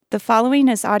The following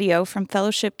is audio from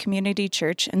Fellowship Community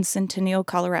Church in Centennial,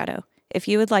 Colorado. If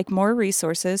you would like more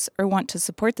resources or want to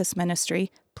support this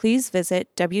ministry, please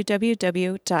visit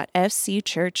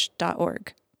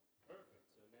www.fcchurch.org.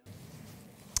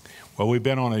 Well, we've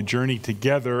been on a journey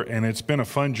together, and it's been a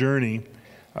fun journey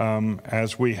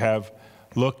as we have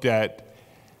looked at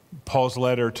Paul's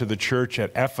letter to the church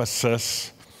at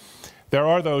Ephesus. There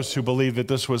are those who believe that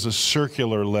this was a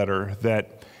circular letter,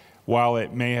 that while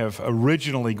it may have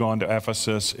originally gone to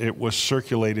Ephesus, it was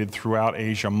circulated throughout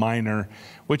Asia Minor,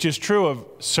 which is true of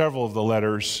several of the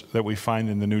letters that we find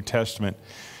in the New Testament.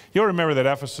 You'll remember that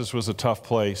Ephesus was a tough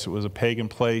place. It was a pagan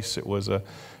place. It was a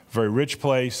very rich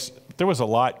place. There was a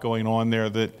lot going on there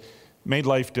that made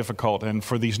life difficult, and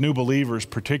for these new believers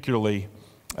particularly,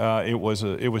 it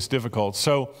was difficult.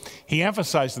 So he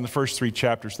emphasized in the first 3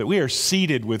 chapters that we are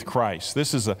seated with Christ.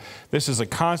 This is a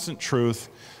constant truth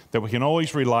that we can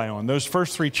always rely on. Those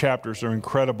first 3 chapters are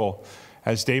incredible,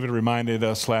 as David reminded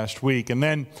us last week. And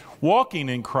then walking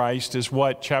in Christ is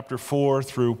what chapter 4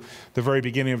 through the very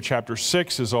beginning of chapter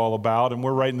 6 is all about, and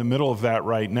we're right in the middle of that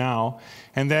right now.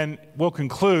 And then we'll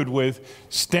conclude with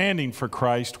standing for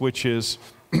Christ, which is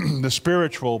the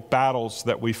spiritual battles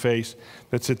that we face.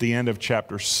 That's at the end of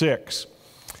chapter 6.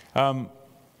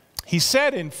 He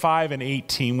said in 5 and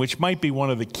 18, which might be one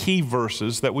of the key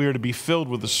verses, that we are to be filled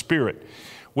with the Spirit,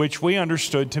 which we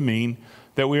understood to mean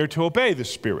that we are to obey the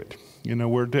Spirit. You know,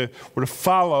 we're to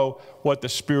follow what the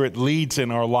Spirit leads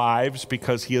in our lives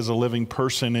because He is a living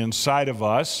person inside of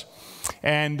us.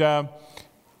 And a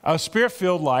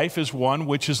Spirit-filled life is one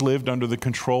which is lived under the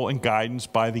control and guidance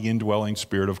by the indwelling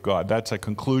Spirit of God. That's a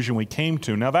conclusion we came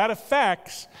to. Now that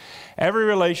affects every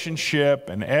relationship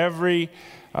and every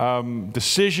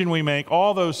decision we make,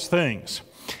 all those things.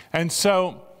 And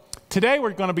so today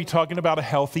we're going to be talking about a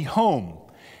healthy home.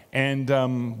 And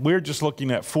we're just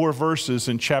looking at 4 verses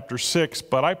in chapter 6,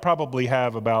 but I probably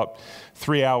have about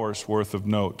 3 hours worth of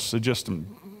notes. So just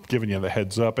giving you the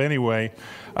heads up. Anyway,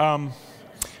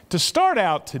 to start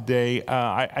out today,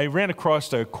 I ran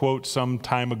across a quote some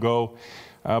time ago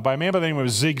by a man by the name of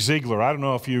Zig Ziglar. I don't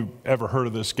know if you've ever heard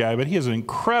of this guy, but he is an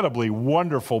incredibly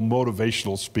wonderful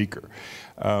motivational speaker.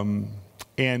 Zig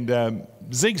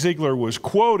Ziglar was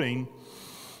quoting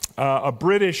a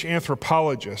British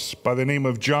anthropologist by the name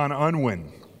of John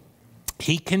Unwin.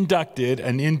 He conducted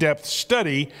an in-depth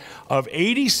study of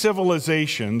 80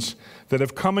 civilizations that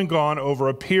have come and gone over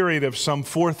a period of some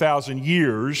 4,000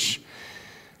 years.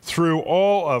 Through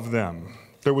all of them,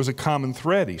 there was a common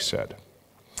thread, he said.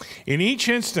 In each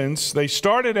instance, they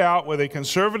started out with a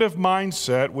conservative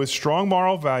mindset with strong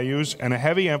moral values and a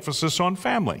heavy emphasis on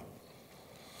family.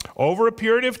 Over a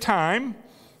period of time,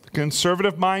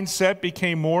 conservative mindset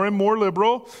became more and more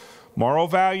liberal, moral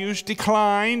values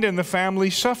declined, and the family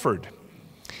suffered.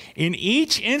 In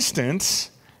each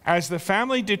instance, as the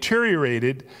family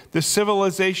deteriorated, the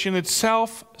civilization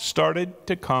itself started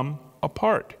to come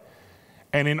apart.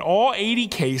 And in all 80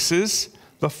 cases,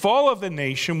 the fall of the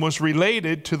nation was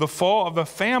related to the fall of the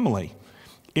family.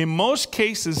 In most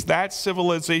cases, that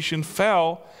civilization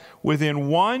fell within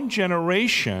 1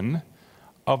 generation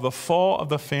of the fall of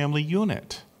the family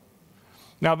unit.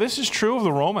 Now, this is true of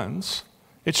the Romans.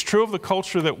 It's true of the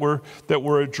culture that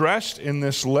were addressed in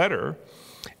this letter,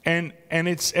 and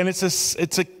it's a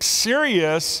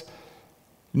serious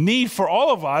need for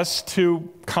all of us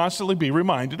to constantly be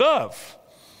reminded of.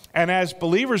 And as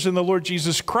believers in the Lord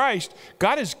Jesus Christ,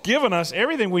 God has given us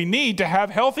everything we need to have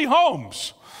healthy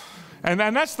homes. And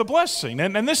that's the blessing.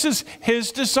 And this is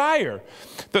His desire.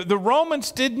 The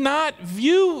Romans did not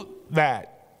view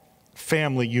that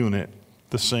family unit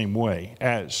the same way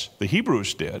as the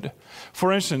Hebrews did.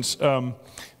 For instance,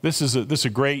 this is a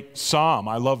great psalm.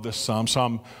 I love this psalm,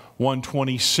 Psalm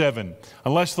 127.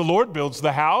 Unless the Lord builds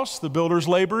the house, the builders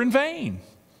labor in vain.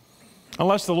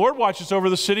 Unless the Lord watches over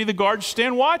the city, the guards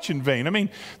stand watch in vain. I mean,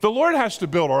 the Lord has to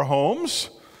build our homes,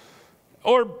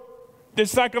 or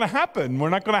it's not going to happen. We're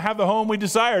not going to have the home we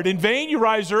desired. In vain you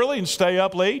rise early and stay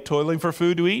up late, toiling for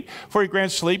food to eat, for He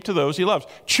grants sleep to those He loves.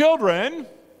 Children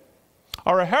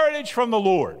are a heritage from the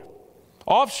Lord.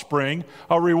 Offspring,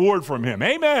 a reward from Him.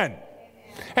 Amen.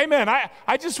 Amen.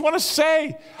 I just want to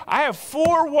say, I have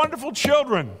 4 wonderful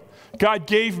children God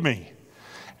gave me.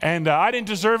 And I didn't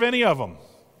deserve any of them.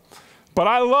 But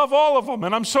I love all of them,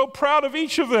 and I'm so proud of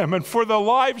each of them and for the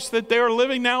lives that they are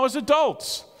living now as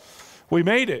adults. We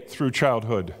made it through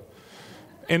childhood.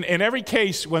 In every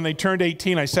case, when they turned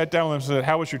 18, I sat down with them and said,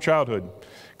 "How was your childhood?"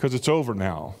 Because it's over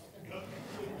now.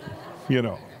 You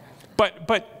know. But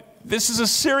this is a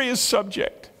serious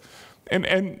subject.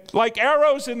 And like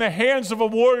arrows in the hands of a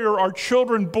warrior are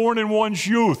children born in one's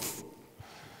youth.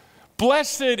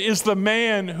 Blessed is the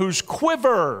man whose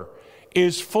quiver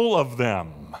is full of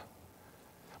them.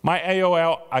 My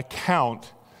AOL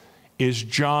account is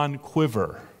John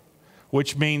Quiver,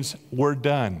 which means we're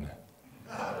done.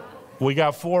 We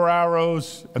got 4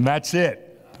 arrows, and that's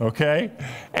it. Okay?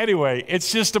 Anyway,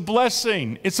 it's just a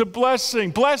blessing. It's a blessing.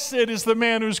 Blessed is the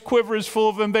man whose quiver is full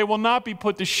of them. They will not be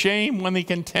put to shame when they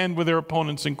contend with their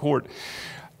opponents in court.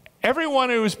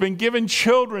 Everyone who has been given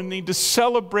children need to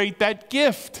celebrate that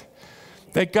gift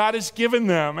that God has given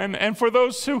them. And for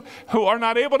those who are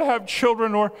not able to have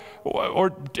children or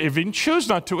even choose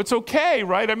not to, it's okay,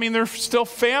 right? I mean, they're still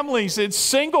families. It's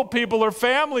single people or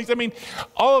families. I mean,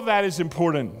 all of that is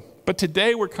important. But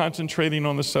today we're concentrating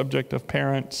on the subject of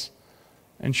parents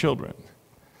and children.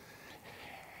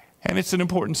 And it's an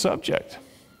important subject.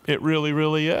 It really,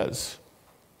 really is.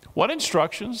 What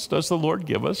instructions does the Lord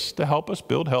give us to help us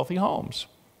build healthy homes?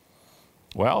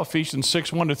 Well, Ephesians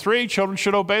 6:1-3, children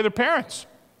should obey their parents.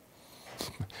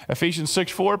 Ephesians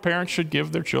 6:4, parents should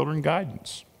give their children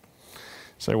guidance.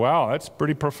 Say, wow, that's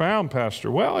pretty profound,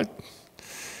 Pastor. Well, it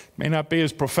may not be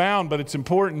as profound, but it's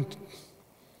important.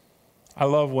 I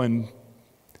love when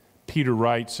Peter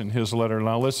writes in his letter,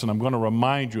 now listen, I'm going to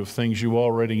remind you of things you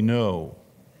already know.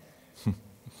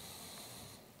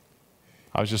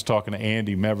 I was just talking to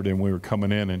Andy Meverden when we were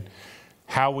coming in, and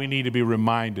how we need to be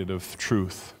reminded of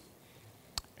truth.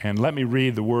 And let me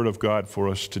read the word of God for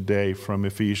us today from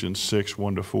Ephesians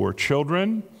 6:1-4.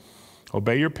 Children,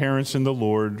 obey your parents in the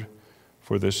Lord,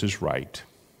 for this is right.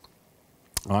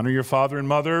 Honor your father and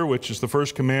mother, which is the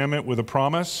first commandment with a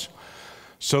promise,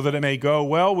 so that it may go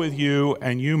well with you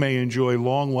and you may enjoy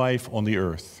long life on the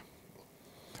earth.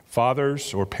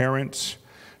 Fathers or parents,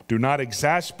 do not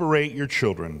exasperate your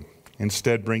children.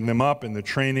 Instead, bring them up in the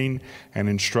training and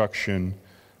instruction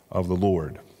of the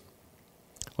Lord.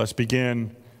 Let's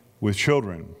begin with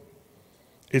children.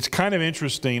 It's kind of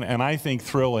interesting and I think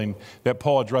thrilling that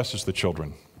Paul addresses the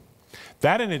children.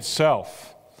 That in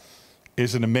itself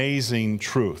is an amazing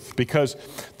truth, because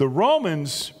the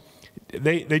Romans,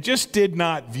 they just did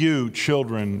not view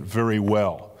children very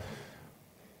well.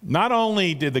 Not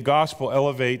only did the gospel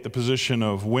elevate the position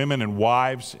of women and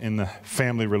wives in the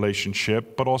family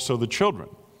relationship, but also the children.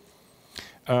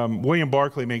 William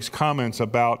Barclay makes comments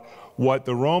about what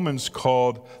the Romans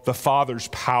called the father's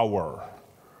power.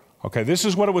 Okay, this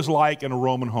is what it was like in a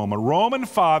Roman home. A Roman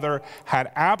father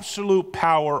had absolute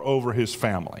power over his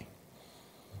family.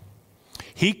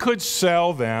 He could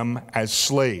sell them as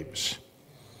slaves.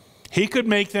 He could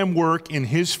make them work in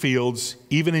his fields,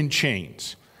 even in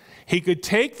chains. He could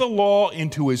take the law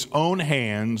into his own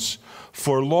hands,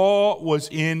 for law was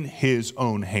in his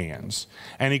own hands.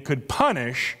 And he could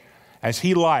punish as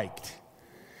he liked.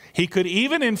 He could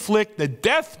even inflict the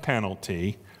death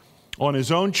penalty on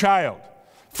his own child.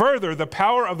 Further, the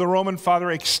power of the Roman father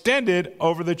extended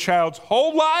over the child's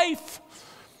whole life.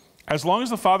 As long as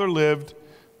the father lived,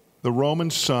 the Roman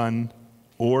son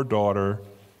or daughter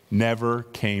never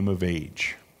came of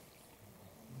age.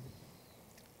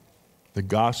 The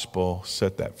gospel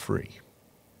set that free.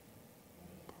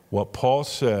 What Paul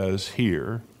says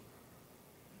here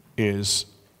is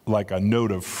like a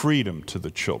note of freedom to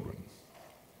the children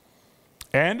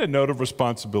and a note of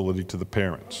responsibility to the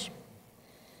parents.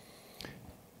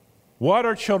 What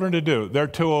are children to do? They're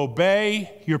to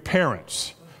obey your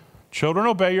parents. Children,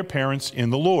 obey your parents in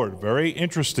the Lord. Very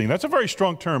interesting. That's a very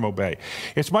strong term, obey.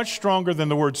 It's much stronger than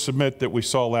the word submit that we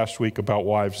saw last week about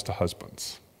wives to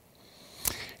husbands.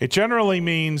 It generally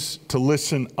means to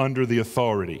listen under the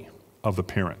authority of the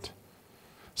parent.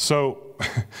 So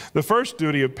the first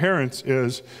duty of parents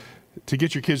is to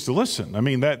get your kids to listen. I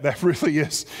mean, that really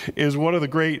is one of the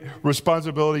great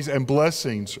responsibilities and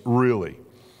blessings, really.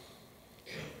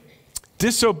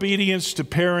 Disobedience to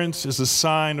parents is a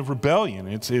sign of rebellion.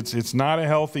 It's not a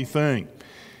healthy thing.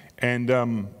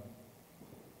 And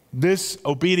this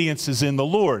obedience is in the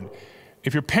Lord.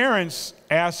 If your parents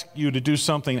ask you to do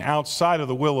something outside of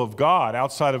the will of God,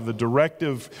 outside of the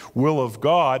directive will of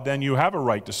God, then you have a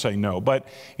right to say no. But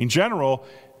in general,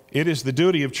 it is the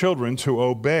duty of children to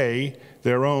obey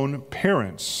their own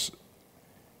parents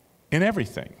in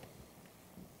everything.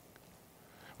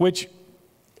 Which,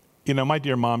 you know, my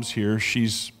dear mom's here.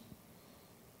 She's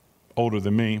older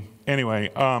than me.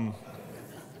 Anyway,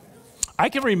 I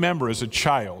can remember as a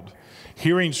child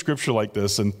hearing scripture like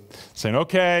this and saying,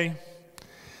 okay,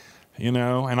 you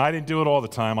know, and I didn't do it all the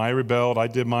time. I rebelled. I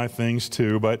did my things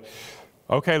too. But,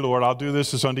 okay, Lord, I'll do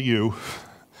this as unto you.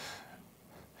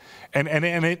 And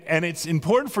it's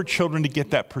important for children to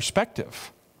get that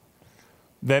perspective,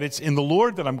 that it's in the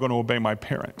Lord that I'm going to obey my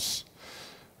parents.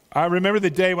 I remember the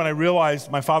day when I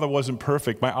realized my father wasn't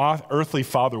perfect. My earthly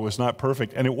father was not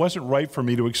perfect, and it wasn't right for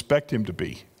me to expect him to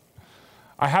be.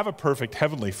 I have a perfect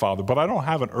heavenly father, but I don't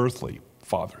have an earthly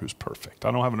father who's perfect.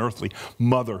 I don't have an earthly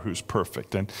mother who's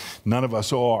perfect, and none of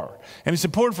us are. And it's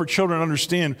important for children to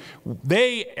understand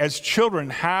they, as children,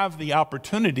 have the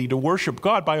opportunity to worship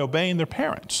God by obeying their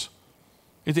parents.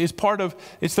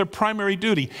 It's their primary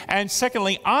duty. And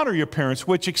secondly, honor your parents,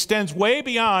 which extends way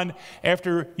beyond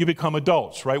after you become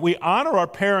adults, right? We honor our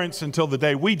parents until the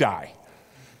day we die.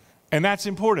 And that's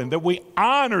important, that we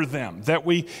honor them, that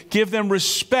we give them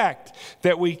respect,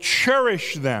 that we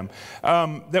cherish them,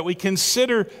 that we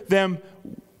consider them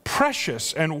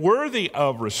precious and worthy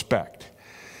of respect.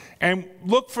 And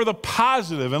look for the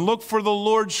positive and look for the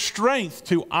Lord's strength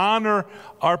to honor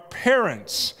our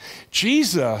parents.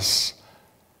 Jesus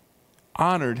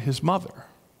honored his mother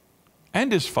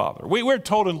and his father. We're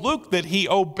told in Luke that he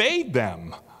obeyed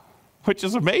them, which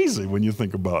is amazing when you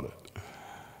think about it.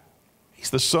 He's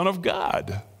the Son of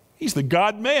God. He's the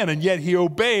God-man, and yet he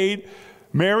obeyed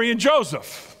Mary and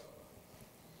Joseph,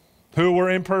 who were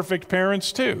imperfect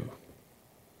parents too.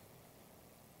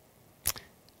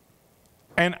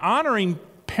 And honoring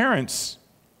parents,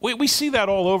 we see that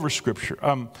all over Scripture.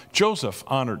 Joseph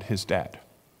honored his dad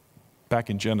back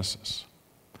in Genesis.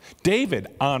 David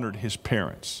honored his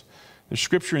parents. There's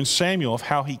scripture in Samuel of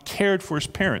how he cared for his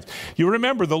parents. You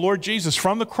remember the Lord Jesus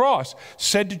from the cross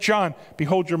said to John,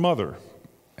 "Behold your mother,"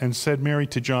 and said Mary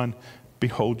to John,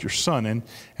 "Behold your son."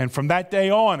 And from that day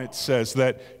on, it says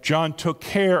that John took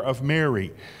care of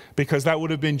Mary because that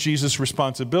would have been Jesus'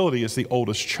 responsibility as the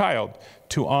oldest child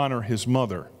to honor his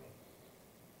mother.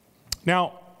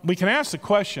 Now, we can ask the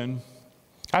question,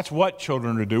 that's what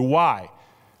children are to do. Why?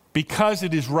 Because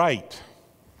it is right.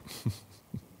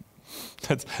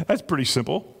 That's pretty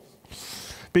simple.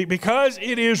 Because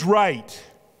it is right.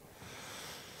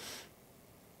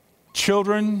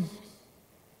 Children,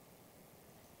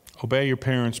 obey your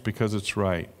parents because it's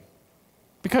right.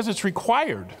 Because it's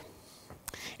required.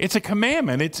 It's a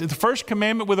commandment. It's the first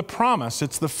commandment with a promise.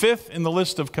 It's the fifth in the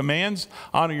list of commands.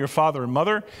 Honor your father and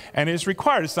mother. And it is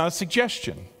required. It's not a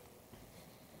suggestion.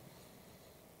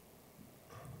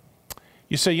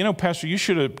 You say, Pastor, you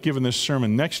should have given this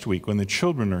sermon next week when the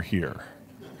children are here.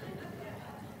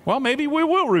 Well, maybe we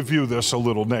will review this a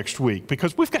little next week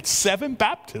because we've got 7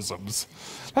 baptisms.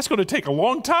 That's going to take a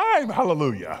long time.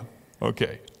 Hallelujah.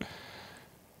 Okay.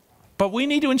 But we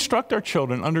need to instruct our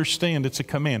children, understand it's a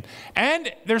command.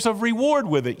 And there's a reward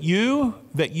with it.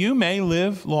 That you may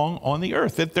live long on the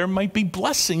earth, that there might be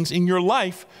blessings in your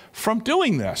life from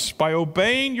doing this, by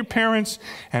obeying your parents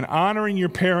and honoring your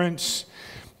parents.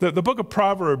 The book of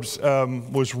Proverbs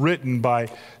was written by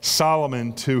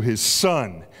Solomon to his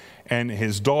son and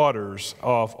his daughters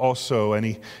also. And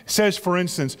he says, for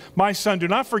instance, "My son, do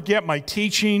not forget my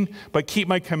teaching, but keep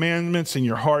my commandments in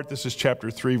your heart." This is chapter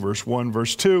 3, verse 1,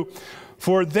 verse 2.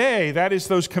 "For they," that is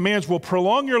those commands, "will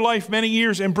prolong your life many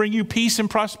years and bring you peace and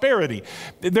prosperity."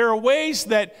 There are ways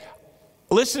that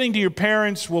listening to your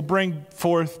parents will bring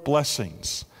forth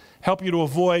blessings. Help you to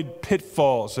avoid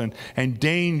pitfalls and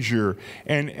danger,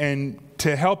 and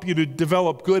to help you to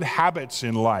develop good habits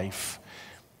in life.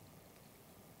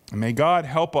 And may God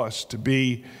help us to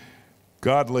be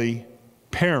godly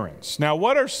parents. Now,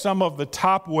 what are some of the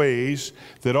top ways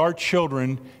that our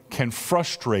children can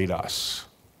frustrate us?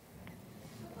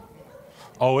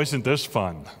 Oh, isn't this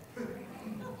fun?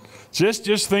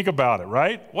 Just think about it,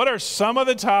 right? What are some of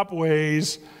the top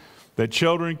ways that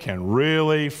children can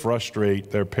really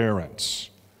frustrate their parents?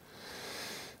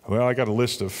 Well, I got a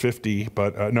list of 50,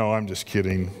 but no, I'm just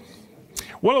kidding.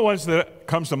 One of the ones that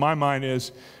comes to my mind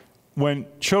is when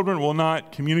children will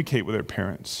not communicate with their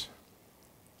parents.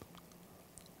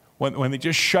 When they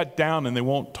just shut down and they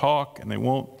won't talk and they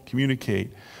won't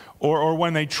communicate. Or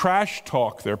when they trash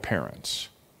talk their parents.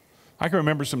 I can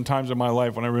remember some times in my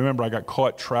life when I got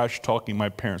caught trash talking my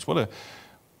parents.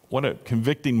 What a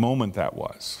convicting moment that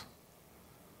was.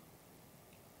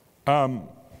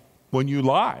 When you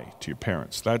lie to your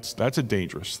parents, that's a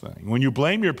dangerous thing. When you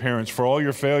blame your parents for all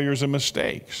your failures and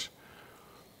mistakes.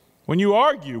 When you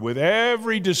argue with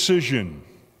every decision.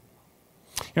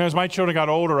 As my children got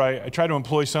older, I tried to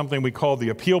employ something we call the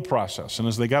appeal process. And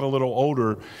as they got a little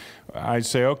older, I'd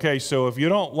say, okay, so if you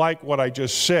don't like what I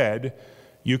just said,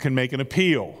 you can make an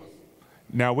appeal.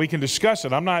 Now, we can discuss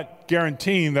it. I'm not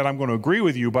guaranteeing that I'm going to agree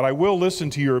with you, but I will listen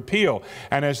to your appeal.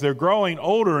 And as they're growing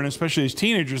older, and especially as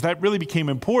teenagers, that really became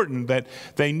important, that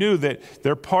they knew that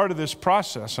they're part of this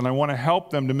process, and I want to help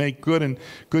them to make good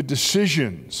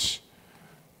decisions.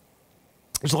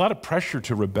 There's a lot of pressure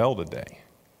to rebel today.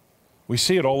 We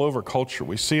see it all over culture.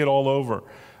 We see it all over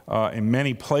in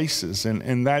many places.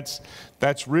 And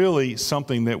that's really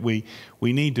something that we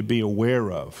need to be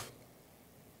aware of.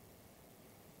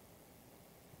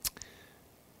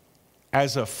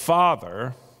 As a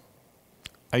father,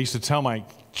 I used to tell my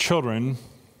children,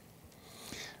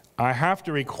 I have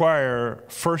to require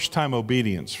first-time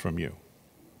obedience from you.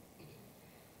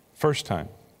 First time.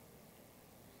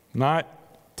 Not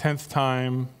 10th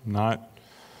time, not,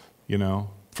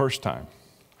 first time.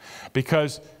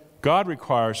 Because God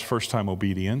requires first-time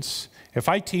obedience. If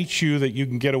I teach you that you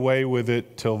can get away with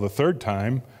it till the third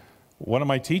time, what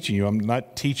am I teaching you? I'm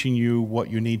not teaching you what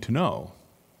you need to know.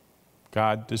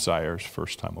 God desires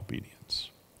first-time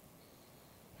obedience.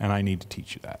 And I need to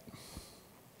teach you that.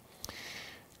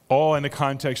 All in the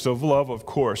context of love, of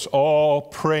course. All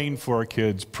praying for our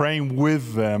kids, praying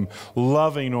with them,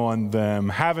 loving on them,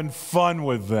 having fun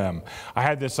with them. I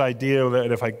had this idea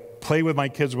that if I played with my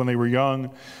kids when they were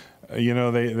young,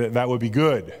 that would be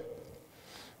good.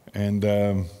 And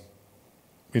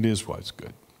it is what's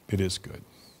good. It is good.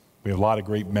 We have a lot of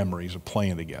great memories of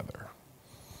playing together.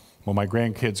 When my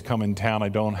grandkids come in town, I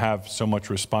don't have so much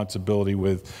responsibility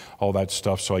with all that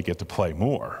stuff, so I get to play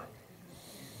more.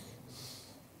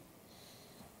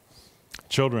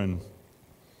 Children,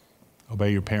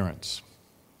 obey your parents.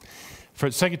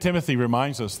 2 Timothy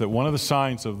reminds us that one of the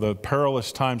signs of the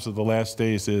perilous times of the last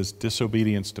days is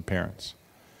disobedience to parents.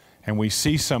 And we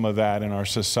see some of that in our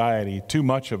society, too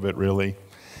much of it really,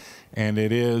 and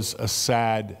it is a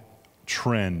sad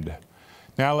trend.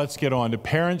 Now let's get on to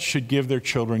parents should give their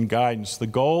children guidance. The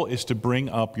goal is to bring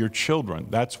up your children.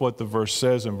 That's what the verse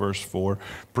says in verse 4.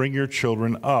 Bring your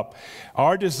children up.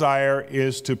 Our desire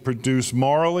is to produce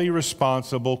morally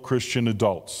responsible Christian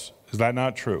adults. Is that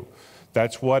not true?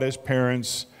 That's what as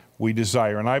parents we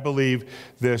desire. And I believe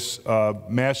this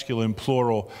masculine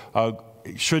plural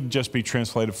shouldn't just be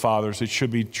translated fathers. It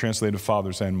should be translated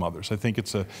fathers and mothers. I think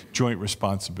it's a joint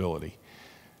responsibility.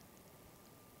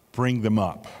 Bring them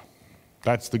up.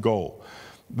 That's the goal.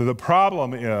 The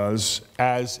problem is,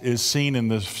 as is seen in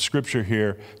the scripture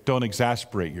here, don't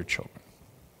exasperate your children.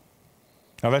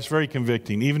 Now that's very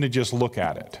convicting, even to just look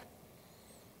at it.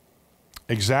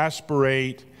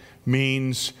 Exasperate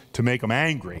means to make them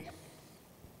angry.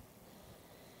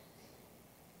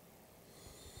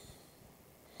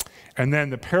 And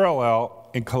then the parallel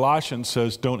in Colossians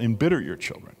says, don't embitter your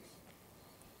children.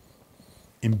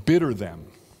 Embitter them.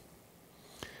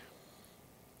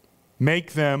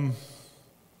 Make them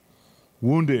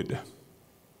wounded.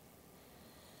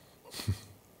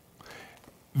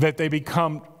 That they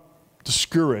become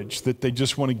discouraged, that they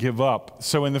just want to give up.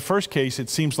 So in the first case, it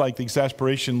seems like the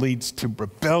exasperation leads to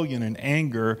rebellion and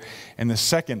anger, and the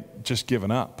second, just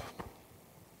giving up.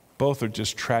 Both are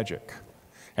just tragic.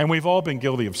 And we've all been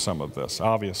guilty of some of this,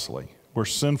 obviously. We're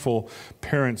sinful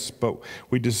parents, but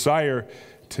we desire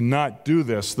to not do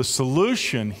this. The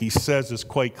solution, he says, is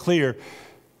quite clear.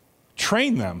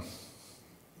 Train them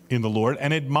in the Lord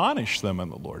and admonish them in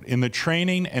the Lord, in the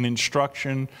training and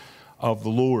instruction of the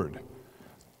Lord.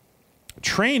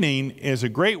 Training is a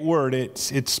great word.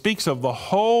 It speaks of the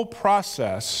whole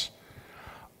process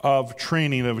of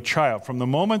training of a child, from the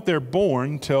moment they're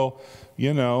born till,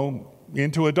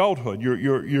 into adulthood.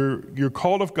 You're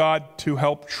called of God to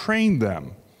help train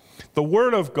them. The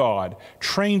Word of God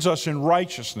trains us in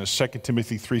righteousness, 2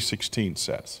 Timothy 3:16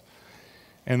 says.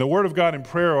 And the Word of God and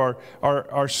prayer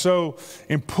are so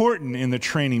important in the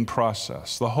training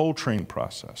process, the whole training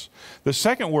process. The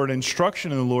second word,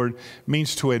 instruction in the Lord,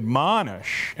 means to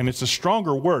admonish, and it's a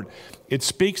stronger word. It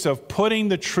speaks of putting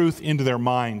the truth into their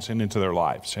minds and into their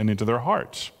lives and into their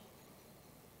hearts.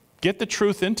 Get the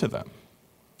truth into them.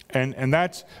 And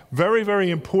that's very, very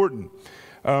important.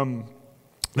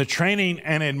 The training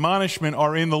and admonishment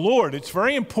are in the Lord. It's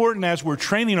very important as we're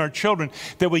training our children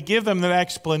that we give them an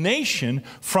explanation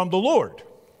from the Lord.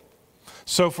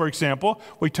 So, for example,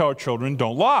 we tell our children,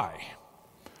 don't lie.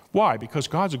 Why? Because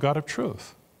God's a God of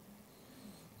truth.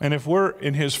 And if we're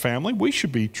in His family, we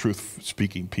should be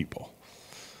truth-speaking people.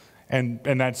 And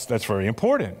that's very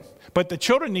important. But the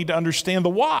children need to understand the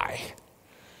why.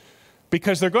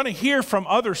 Because they're going to hear from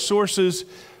other sources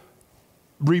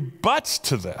rebuts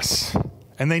to this.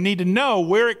 And they need to know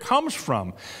where it comes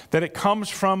from, that it comes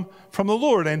from the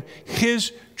Lord and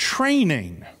His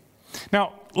training.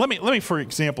 Now, let me, for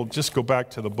example, just go back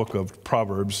to the book of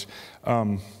Proverbs.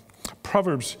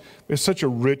 Proverbs is such a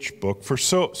rich book for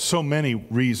so many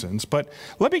reasons, but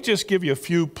let me just give you a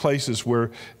few places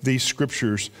where these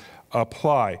scriptures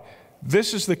apply.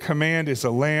 This is the command is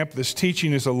a lamp, this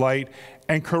teaching is a light,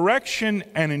 and correction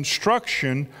and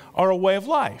instruction are a way of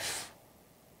life.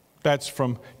 That's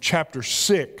from chapter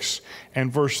 6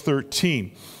 and verse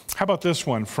 13. How about this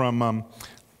one from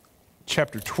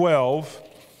chapter 12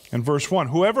 and verse 1?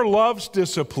 Whoever loves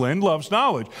discipline loves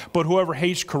knowledge, but whoever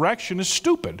hates correction is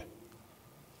stupid.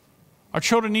 Our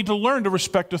children need to learn to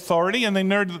respect authority, and they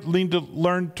need to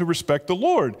learn to respect the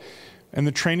Lord. And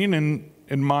the training and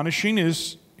admonishing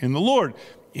is in the Lord.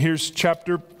 Here's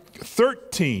chapter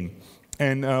 13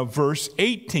 and verse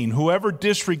 18. Whoever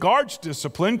disregards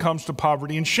discipline comes to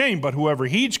poverty and shame, but whoever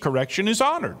heeds correction is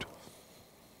honored.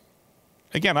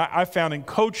 Again, I found in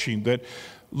coaching that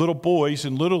little boys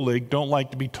in Little League don't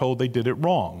like to be told they did it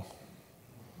wrong.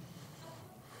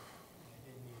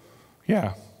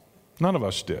 Yeah, none of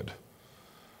us did.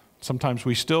 Sometimes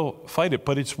we still fight it,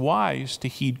 but it's wise to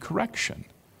heed correction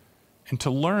and to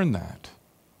learn that.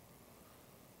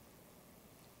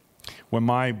 When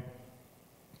my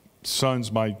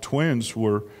sons, my twins,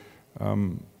 were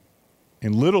in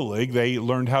Little League, they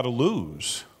learned how to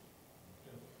lose.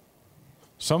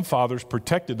 Some fathers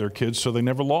protected their kids so they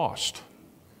never lost.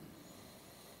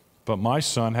 But my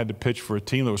son had to pitch for a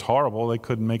team that was horrible. They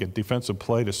couldn't make a defensive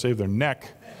play to save their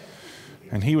neck.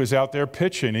 And he was out there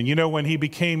pitching. And you know, when he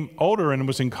became older and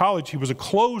was in college, he was a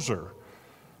closer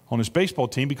on his baseball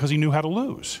team because he knew how to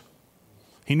lose.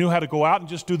 He knew how to go out and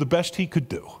just do the best he could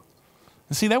do.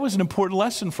 And see, that was an important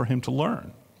lesson for him to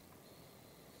learn.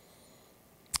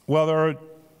 Well, there are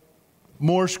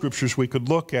more scriptures we could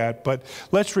look at, but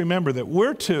let's remember that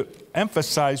we're to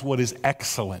emphasize what is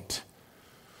excellent.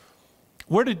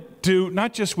 We're to do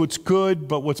not just what's good,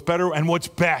 but what's better and what's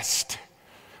best.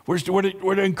 We're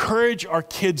to encourage our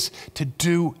kids to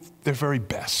do their very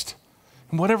best,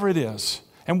 and whatever it is.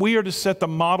 And we are to set the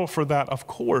model for that, of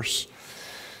course.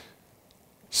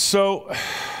 So,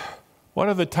 what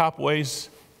are the top ways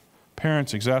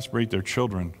parents exasperate their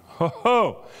children?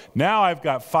 Now I've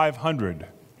got 500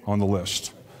 on the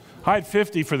list. I had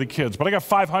 50 for the kids, but I got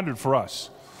 500 for us.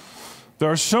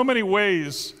 There are so many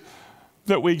ways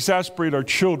that we exasperate our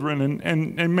children,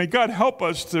 and may God help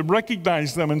us to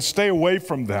recognize them and stay away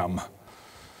from them.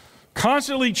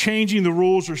 Constantly changing the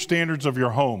rules or standards of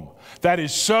your home. That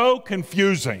is so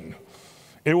confusing.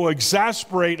 It will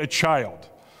exasperate a child.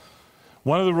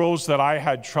 One of the rules that I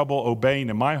had trouble obeying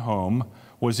in my home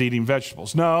was eating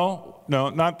vegetables. No,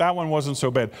 not that one wasn't so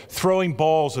bad. Throwing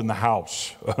balls in the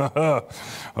house. Oh,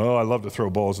 I love to throw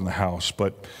balls in the house,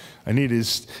 but I need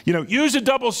is, use a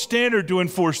double standard to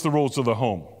enforce the rules of the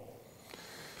home.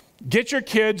 Get your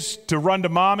kids to run to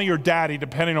mommy or daddy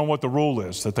depending on what the rule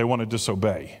is that they want to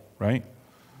disobey, right?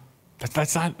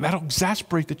 That'll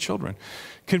exasperate the children.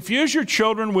 Confuse your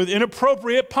children with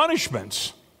inappropriate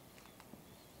punishments.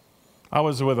 I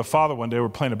was with a father one day, we were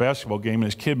playing a basketball game, and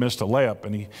his kid missed a layup,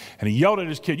 and he yelled at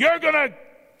his kid, "You're going to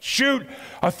shoot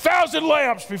 1,000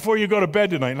 layups before you go to bed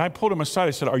tonight." And I pulled him aside.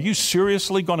 I said, "Are you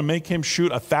seriously going to make him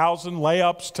shoot 1,000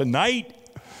 layups tonight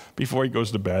before he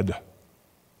goes to bed?"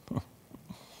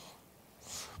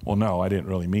 Well, no, I didn't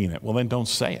really mean it. Well, then don't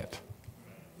say it.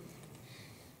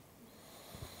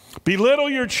 Belittle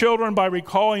your children by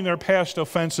recalling their past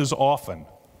offenses often.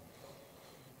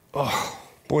 Oh,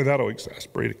 boy, that'll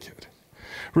exasperate a kid.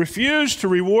 Refuse to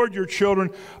reward your children,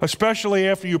 especially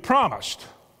after you promised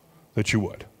that you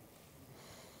would.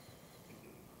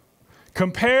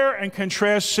 Compare and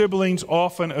contrast siblings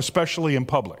often, especially in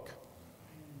public.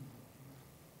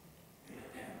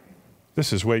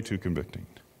 This is way too convicting.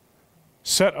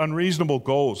 Set unreasonable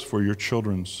goals for your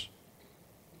child's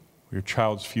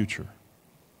future.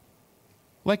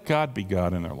 Let God be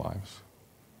God in their lives.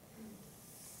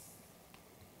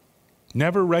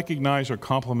 Never recognize or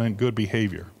compliment good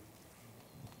behavior.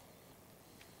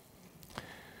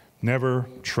 Never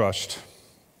trust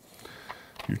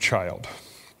your child.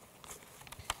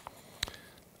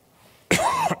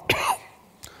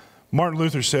 Martin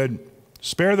Luther said,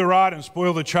 "Spare the rod and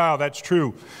spoil the child." That's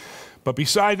true. But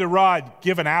beside the rod,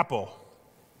 give an apple.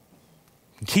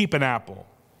 Keep an apple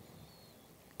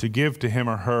to give to him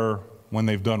or her when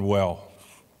they've done well.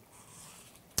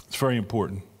 It's very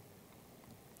important.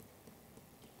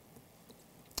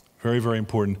 Very, very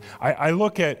important. I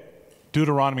look at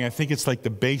Deuteronomy, I think it's like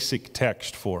the basic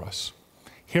text for us.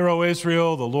 Hear, O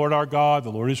Israel, the Lord our God,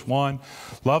 the Lord is one.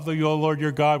 Love the Lord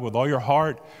your God with all your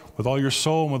heart, with all your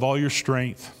soul, and with all your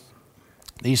strength.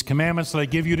 These commandments that I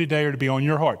give you today are to be on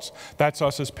your hearts. That's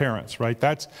us as parents, right?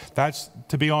 That's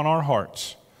to be on our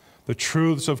hearts, the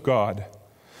truths of God.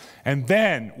 And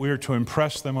then we are to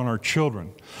impress them on our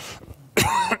children.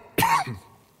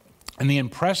 And the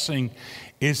impressing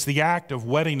is the act of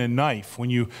whetting a knife, when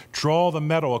you draw the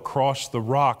metal across the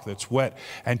rock that's wet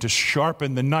and to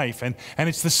sharpen the knife. And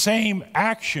it's the same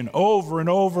action over and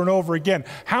over and over again.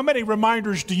 How many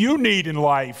reminders do you need in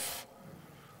life?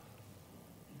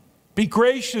 Be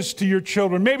gracious to your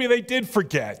children. Maybe they did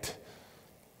forget,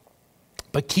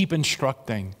 but keep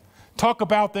instructing. Talk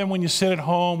about them when you sit at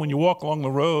home, when you walk along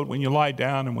the road, when you lie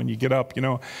down, and when you get up.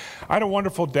 I had a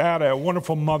wonderful dad, I had a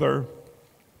wonderful mother,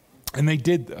 and they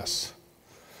did this.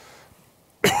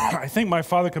 I think my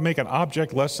father could make an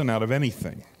object lesson out of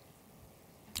anything,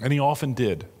 and he often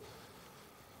did.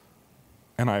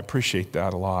 And I appreciate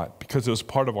that a lot because it was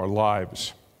part of our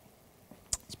lives.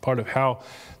 It's part of how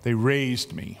they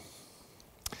raised me.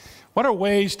 What are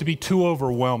ways to be too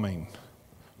overwhelming,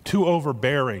 too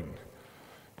overbearing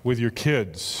with your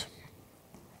kids?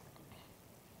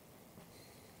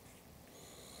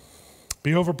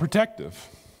 Be overprotective.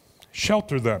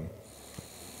 Shelter them.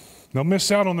 They'll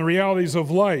miss out on the realities of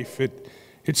life.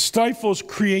 It stifles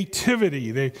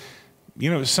creativity.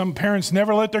 Some parents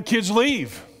never let their kids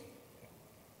leave.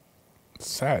 It's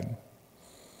sad.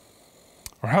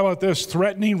 Or how about this?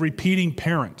 Threatening, repeating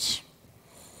parents.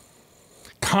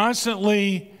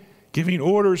 Constantly giving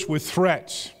orders with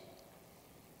threats.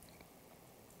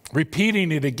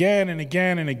 Repeating it again and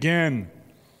again and again.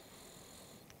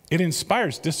 It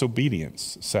inspires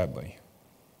disobedience, sadly.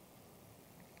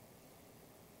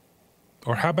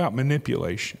 Or how about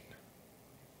manipulation?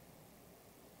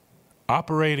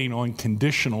 Operating on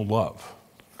conditional love.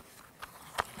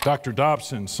 Dr.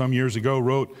 Dobson, some years ago,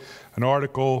 wrote an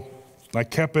article. I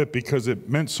kept it because it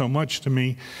meant so much to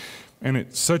me, and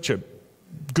it's such a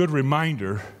good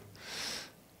reminder.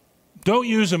 Don't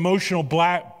use emotional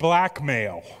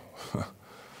blackmail.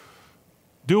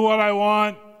 Do what I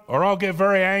want, or I'll get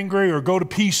very angry or go to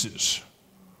pieces.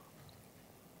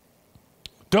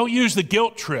 Don't use the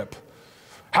guilt trip.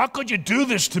 How could you do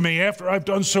this to me after I've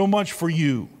done so much for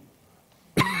you?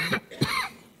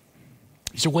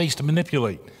 These are ways to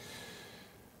manipulate.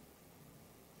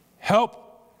 Help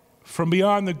from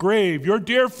beyond the grave. Your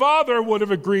dear father would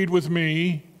have agreed with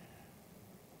me.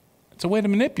 It's a way to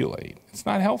manipulate. It's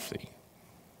not healthy.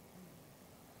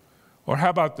 Or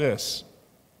how about this?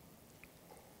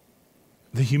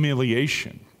 The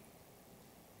humiliation.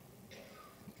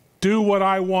 Do what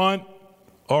I want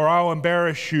or I'll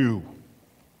embarrass you.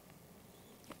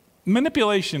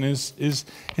 Manipulation is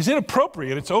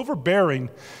inappropriate. It's overbearing.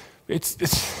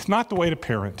 It's not the way to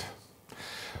parent.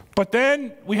 But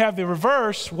then we have the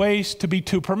reverse ways to be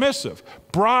too permissive.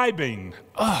 Bribing.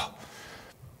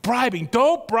 Bribing.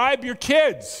 Don't bribe your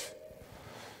kids.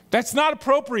 That's not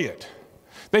appropriate.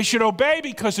 They should obey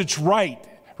because it's right.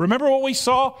 Remember what we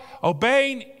saw?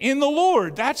 Obeying in the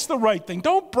Lord. That's the right thing.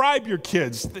 Don't bribe your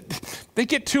kids. They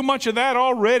get too much of that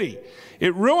already.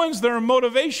 It ruins their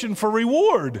motivation for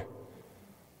reward.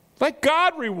 Let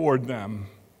God reward them.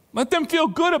 Let them feel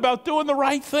good about doing the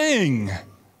right thing.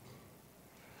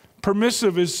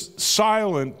 Permissive is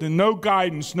silent and no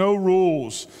guidance, no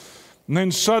rules. And then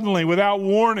suddenly, without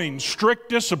warning, strict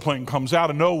discipline comes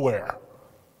out of nowhere.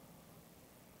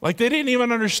 Like they didn't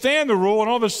even understand the rule, and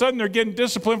all of a sudden they're getting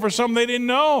disciplined for something they didn't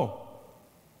know.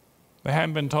 They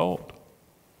hadn't been told.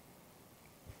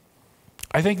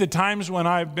 I think the times when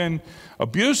I've been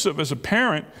abusive as a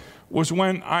parent was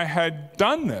when I had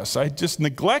done this. I just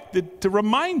neglected to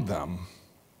remind them.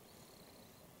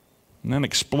 And then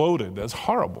exploded. That's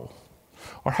horrible.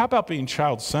 Or how about being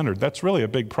child-centered? That's really a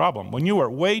big problem. When you are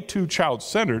way too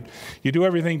child-centered, you do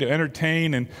everything to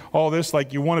entertain and all this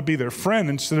like you want to be their friend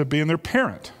instead of being their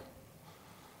parent.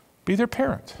 Be their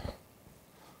parent.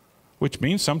 Which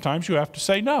means sometimes you have to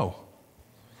say no.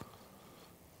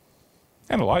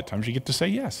 And a lot of times you get to say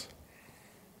yes.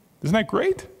 Isn't that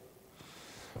great?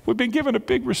 We've been given a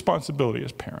big responsibility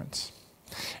as parents.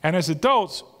 And as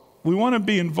adults, we want to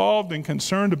be involved and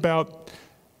concerned about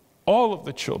all of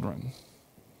the children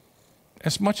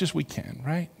as much as we can,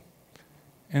 right?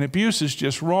 And abuse is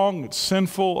just wrong. It's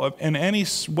sinful. In any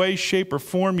way, shape, or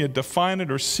form you define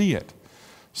it or see it.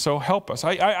 So help us.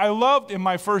 I loved in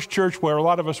my first church where a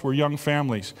lot of us were young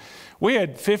families. We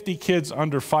had 50 kids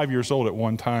under 5 years old at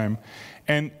one time.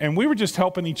 And we were just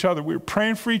helping each other. We were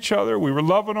praying for each other. We were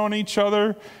loving on each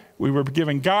other. We were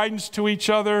giving guidance to each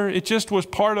other. It just was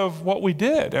part of what we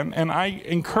did. And I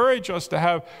encourage us to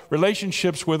have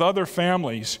relationships with other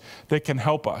families that can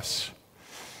help us.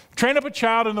 Train up a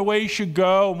child in the way he should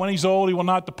go, and when he's old, he will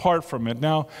not depart from it.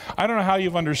 Now, I don't know how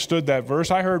you've understood that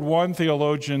verse. I heard one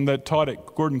theologian that taught at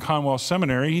Gordon Conwell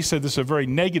Seminary. He said this is a very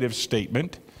negative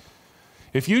statement.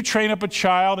 If you train up a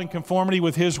child in conformity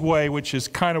with his way, which is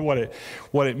kind of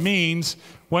what it means,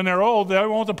 when they're old, they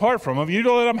won't depart from it. If you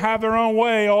don't let them have their own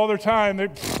way all their time,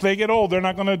 they get old. They're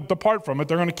not going to depart from it.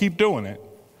 They're going to keep doing it.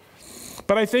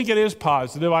 But I think it is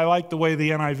positive. I like the way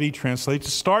the NIV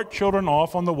translates. Start children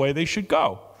off on the way they should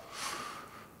go.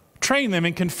 Train them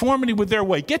in conformity with their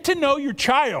way. Get to know your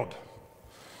child.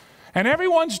 And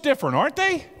everyone's different, aren't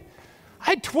they? I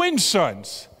had twin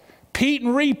sons, Pete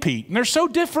and Repeat, and they're so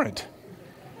different.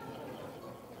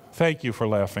 Thank you for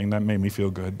laughing. That made me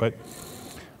feel good. But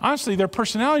honestly, their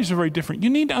personalities are very different. You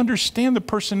need to understand the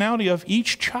personality of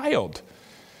each child.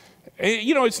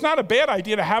 You know, it's not a bad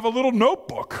idea to have a little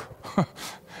notebook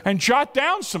and jot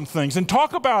down some things and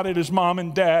talk about it as mom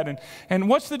and dad. And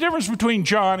what's the difference between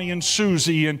Johnny and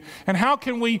Susie? And how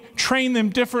can we train them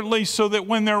differently so that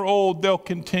when they're old, they'll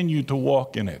continue to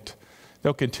walk in it.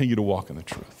 They'll continue to walk in the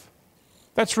truth.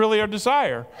 That's really our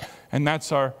desire, and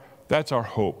that's our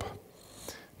hope.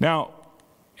 Now,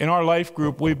 in our life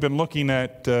group, we've been looking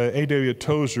at A.W.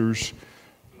 Tozer's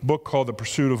book called The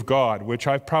Pursuit of God, which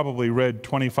I've probably read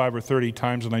 25 or 30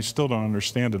 times, and I still don't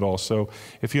understand it all. So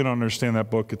if you don't understand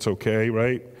that book, it's okay,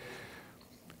 right?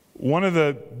 One of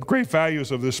the great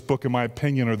values of this book, in my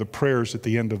opinion, are the prayers at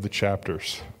the end of the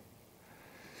chapters.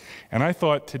 And I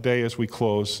thought today as we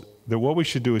close that what we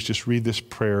should do is just read this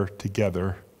prayer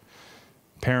together.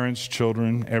 Parents,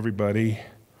 children, everybody.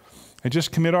 And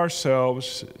just commit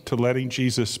ourselves to letting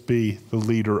Jesus be the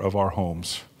leader of our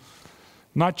homes.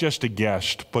 Not just a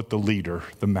guest, but the leader,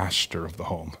 the master of the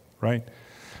home, right?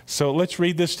 So let's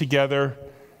read this together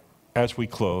as we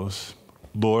close.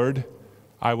 Lord,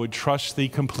 I would trust thee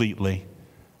completely.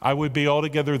 I would be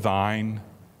altogether thine.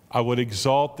 I would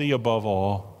exalt thee above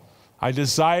all. I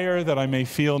desire that I may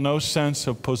feel no sense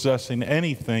of possessing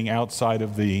anything outside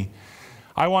of thee.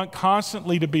 I want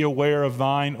constantly to be aware of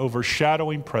thine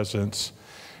overshadowing presence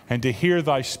and to hear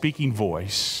thy speaking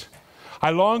voice. I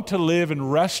long to live in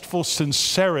restful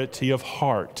sincerity of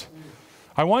heart.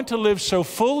 I want to live so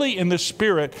fully in the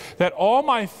Spirit that all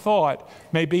my thought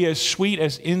may be as sweet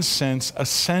as incense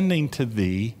ascending to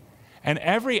thee, and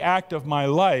every act of my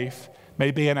life may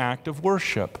be an act of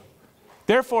worship.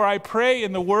 Therefore I pray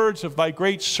in the words of thy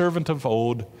great servant of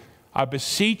old, I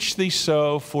beseech thee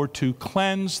so for to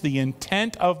cleanse the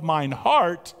intent of mine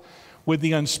heart with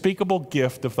the unspeakable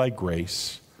gift of thy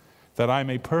grace, that I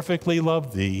may perfectly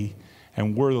love thee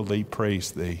and worthily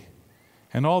praise thee.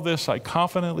 And all this I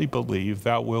confidently believe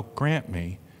thou wilt grant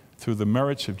me through the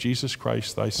merits of Jesus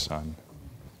Christ thy Son.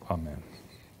 Amen.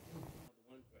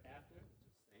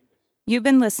 You've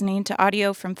been listening to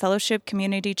audio from Fellowship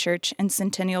Community Church in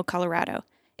Centennial, Colorado.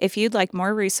 If you'd like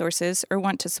more resources or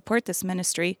want to support this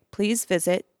ministry, please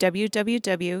visit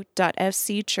www.fcchurch.org.